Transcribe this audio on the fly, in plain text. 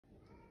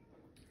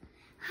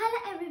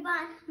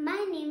everyone,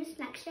 my name is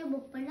Naksha.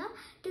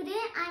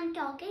 Today I am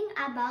talking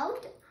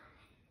about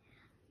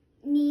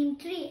Neem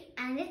tree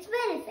and its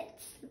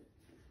benefits.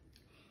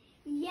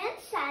 N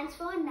stands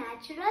for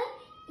natural,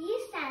 E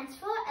stands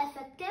for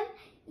effective,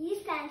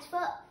 E stands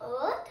for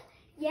earth,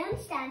 M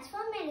stands for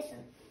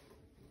medicine.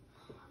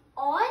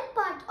 All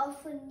part of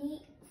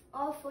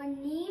a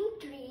neem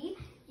tree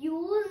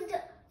used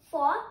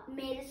for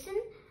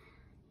medicine,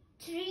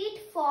 treat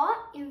for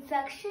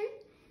infection,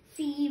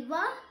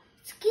 fever,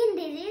 skin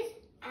disease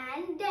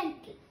and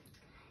dental.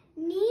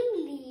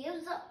 Neem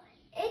leaves,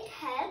 it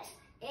helps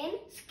in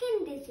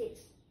skin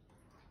disease.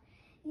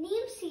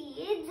 Neem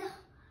seeds,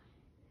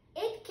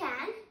 it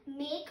can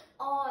make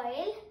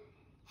oil,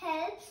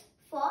 helps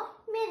for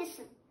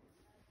medicine.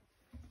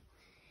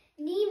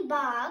 Neem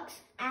barks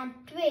and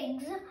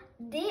twigs,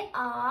 they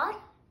are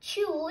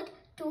chewed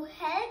to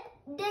help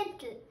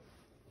dental.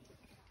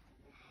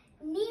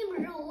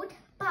 Neem root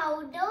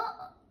powder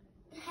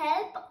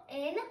help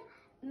in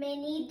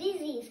many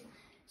disease.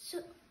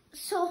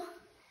 So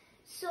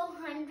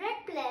 100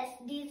 plus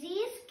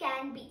disease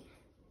can be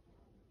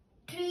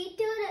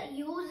treated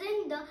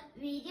using the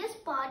various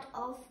part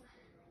of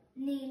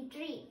neem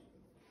tree.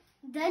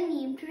 The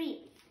neem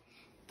tree.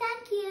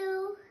 Thank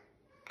you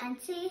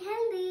and stay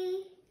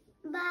healthy.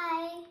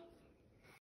 Bye.